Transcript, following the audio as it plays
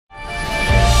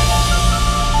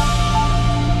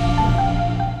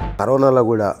కరోనాలో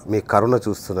కూడా మీ కరోనా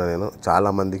చూస్తున్నా నేను చాలా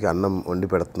మందికి అన్నం వండి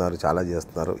పెడుతున్నారు, చాలా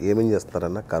చేస్తున్నారు. ఏమేం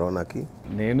చేస్తున్నారన్న కరోనాకి?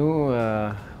 నేను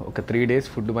ఒక 3 days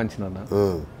ఫుడ్ పంచినా.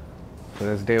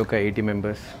 ఫస్ట్ డే ఒక 80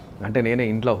 members. అంటే నేనే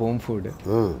ఇంట్లో హోమ్ ఫుడ్.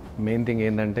 మెయిన్ థింగ్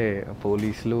ఏంటంటే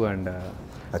పోలీసులు అండ్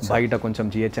బయట కొంచెం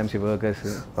జిహెచ్ఎంసీ వర్కర్స్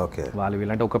వాళ్ళు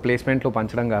వీళ్ళంటే ఒక ప్లేస్మెంట్లో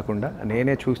పంచడం కాకుండా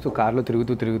నేనే చూస్తూ కార్లో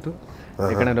తిరుగుతూ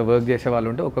ఎక్కడైనా వర్క్ చేసే వాళ్ళు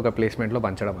ఉంటే ఒక్కొక్క ప్లేస్మెంట్లో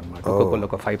పంచడం అనమాట. ఒక్కొక్కరు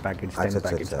ఒక 5 packets 10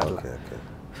 packets అట్లా.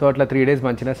 సో అట్లా 3 days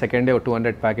పంచిన. సెకండ్ డే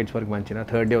 200 packets వరకు పంచిన.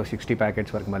 థర్డ్ డే 60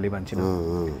 packets వరకు మళ్ళీ పంచిన.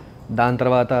 దాని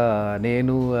తర్వాత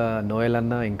నేను నోయల్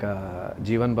అన్న ఇంకా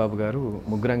జీవన్ బాబు గారు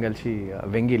ముగ్గురం కలిసి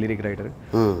వెంగి లిరిక్ రైటర్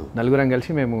నలుగురం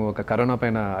కలిసి మేము ఒక కరోనా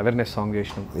పైన అవేర్నెస్ సాంగ్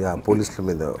చేసినాం పోలీసుల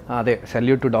మీద. అదే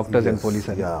salute to doctors and police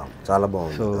అని. చాలా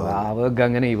బాగుంది. సో ఆ వర్క్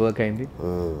గానే ఈ వర్క్ అయింది.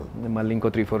 మళ్ళీ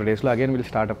ఇంకో 3-4 daysలో again will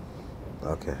startup.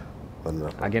 Okay,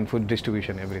 again food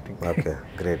distribution everything. Okay,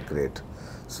 great.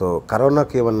 So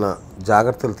కరోనాకి ఏమన్నా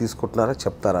జాగ్రత్తలు తీసుకుంటున్నారా,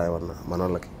 చెప్తారా ఏమన్నా మన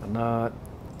వాళ్ళకి?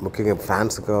 ముఖ్యంగా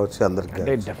ఫ్యాన్స్ కావచ్చు అందరికి.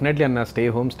 అంటే డెఫినెట్లీ అన్న stay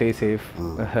home, stay safe.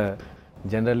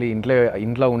 Generally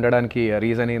ఇంట్లో ఉండడానికి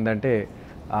రీజన్ ఏంటంటే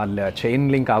ఆ చైన్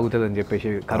లింక్ ఆగుతుంది అని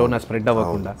చెప్పేసి కరోనా స్ప్రెడ్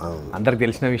అవ్వకుండా. అందరికి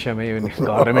తెలిసిన విషయమే,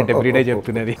 గవర్నమెంట్ ఎవ్రీడే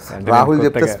చెప్తున్నది. రాహుల్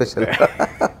చెప్తే స్పెషల్.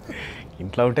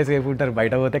 ఇంట్లో ఉంటే సేఫ్ ఉంటారు,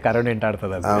 బయట పోతే కరోనా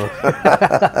ఎంటాడుతుంది.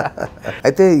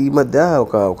 అయితే ఈ మధ్య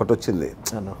ఒకటి వచ్చింది,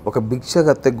 ఒక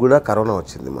భిక్షగత్తెకి కూడా కరోనా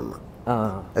వచ్చింది మొన్న.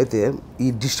 అయితే ఈ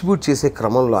డిస్ట్రిబ్యూట్ చేసే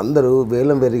క్రమంలో అందరూ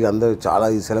వేలం వేరిగా అందరూ చాలా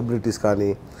ఈ సెలబ్రిటీస్ కానీ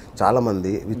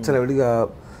చాలామంది విచ్చలవిడిగా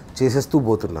చేసేస్తూ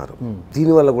పోతున్నారు.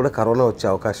 దీనివల్ల కూడా కరోనా వచ్చే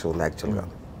అవకాశం ఉంది యాక్చువల్గా.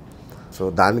 సో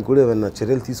దానికి కూడా ఏమైనా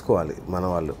చర్యలు తీసుకోవాలి మన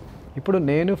వాళ్ళు. ఇప్పుడు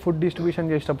నేను ఫుడ్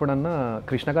డిస్ట్రిబ్యూషన్ చేసేటప్పుడన్నా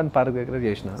కృష్ణకాంత్ పార్క్ దగ్గర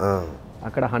చేసిన.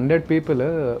 అక్కడ 100 people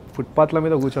ఫుట్పాత్ల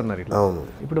మీద కూర్చున్నారు ఇట్లా.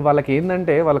 ఇప్పుడు వాళ్ళకి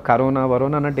ఏంటంటే వాళ్ళకి కరోనా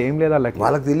అన్నట్టు ఏం లేదు.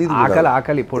 వాళ్ళకి తెలియదు,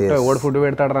 ఆకలి పొట్ట ఓడి ఫుడ్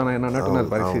పెడతాడు రా నాయన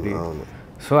అన్నట్టున్నది పరిస్థితి.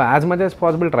 So as much as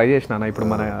possible try చేసినా.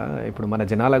 ఇప్పుడు మన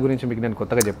జనాల గురించి మీకు నేను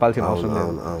కొత్తగా చెప్పాల్సిన అవసరం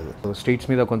లేదు. స్ట్రీట్స్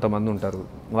మీద కొంతమంది ఉంటారు,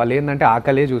 వాళ్ళు ఏంటంటే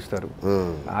ఆకలే చూస్తారు.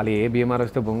 వాళ్ళు ఏ బీమార్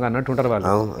వస్తే బొంగ అన్నట్టు ఉంటారు వాళ్ళు.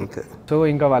 సో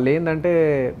ఇంకా వాళ్ళు ఏంటంటే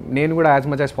నేను కూడా as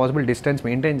much as possible distance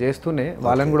maintain చేస్తూనే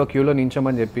వాళ్ళని కూడా క్యూలో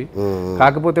నించోమని చెప్పి,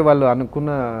 కాకపోతే వాళ్ళు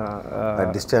అనుకున్న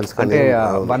డిస్టెన్స్ అంటే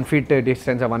 1 feet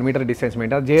distance 1 meter distance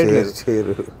maintain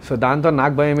చేయట్లేదు. సో దాంతో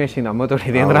నాకు భయం వేసింది, అమ్మతో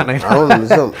ఇదేంద్రా.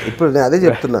 ఇప్పుడు అదే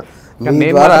చెప్తున్నా,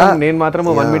 నేను మాత్రం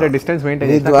 1 meter డిస్టెన్స్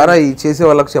మెయింటైన్ ద్వారా ఈ చేసే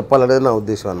వాళ్ళకి చెప్పాలనేది నా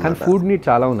ఉద్దేశం. కానీ ఫుడ్ నీడ్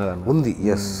చాలా ఉంది.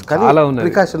 చాలా ఉంది,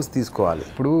 ప్రికాషన్స్ తీసుకోవాలి.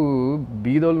 ఇప్పుడు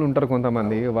బీదోళ్ళు ఉంటారు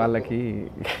కొంతమంది, వాళ్ళకి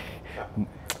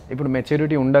ఇప్పుడు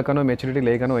మెచ్యూరిటీ ఉండకనో మెచ్యూరిటీ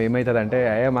లేకనో ఏమవుతుంది అంటే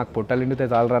మాకు పొట్టలు నిండితే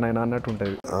చాలరా నాయన అన్నట్టు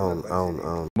ఉంటుంది.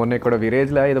 మొన్న ఇక్కడ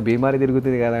విలేజ్లో ఏదో బీమారీ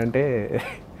తిరుగుతుంది కదా అంటే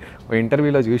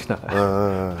ఇంటర్వ్యూలో చూసిన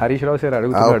హరీష్ రావు సార్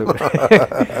అడుగుతున్నాడు,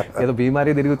 ఏదో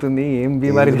బీమారీ తిరుగుతుంది, ఏం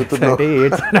బీమారీ తిరుగుతుంది అంటే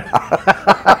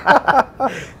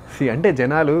అంటే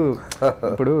జనాలు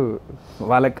ఇప్పుడు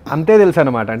వాళ్ళకి అంతే తెలుసు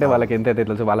అనమాట. అంటే వాళ్ళకి ఎంతైతే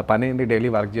తెలుసు, వాళ్ళ పని ఏంటి డైలీ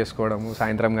వర్క్ చేసుకోవడం,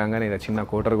 సాయంత్రం కాగానే చిన్న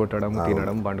కోటర్ కొట్టడం,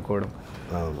 తినడం, పండుకోవడం.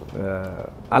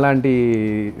 అలాంటి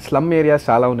స్లమ్ ఏరియాస్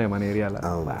చాలా ఉన్నాయి మన ఏరియాలో.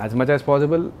 యాజ్ మచ్ యాజ్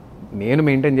పాసిబుల్ నేను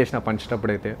మెయింటైన్ చేసిన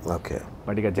పంచేటప్పుడు అయితే.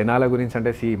 బట్ ఇక జనాల గురించి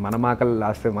అంటే మనం ఆకలి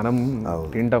లాస్తే మనం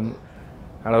తింటాం,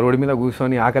 అక్కడ రోడ్డు మీద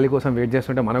కూర్చొని ఆకలి కోసం వెయిట్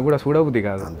చేస్తుంటే మనకు కూడా చూడబుద్ది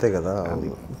కాదు. అంతే కదా,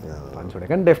 పంచుడే.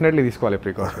 కానీ డెఫినెట్లీ తీసుకోవాలి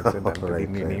ప్రికాషన్స్.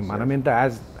 మనం ఎంత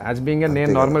యాజ్ బీయింగ్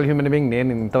నేను నార్మల్ హ్యూమన్ బీయింగ్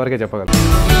నేను ఇంతవరకే చెప్పగలను.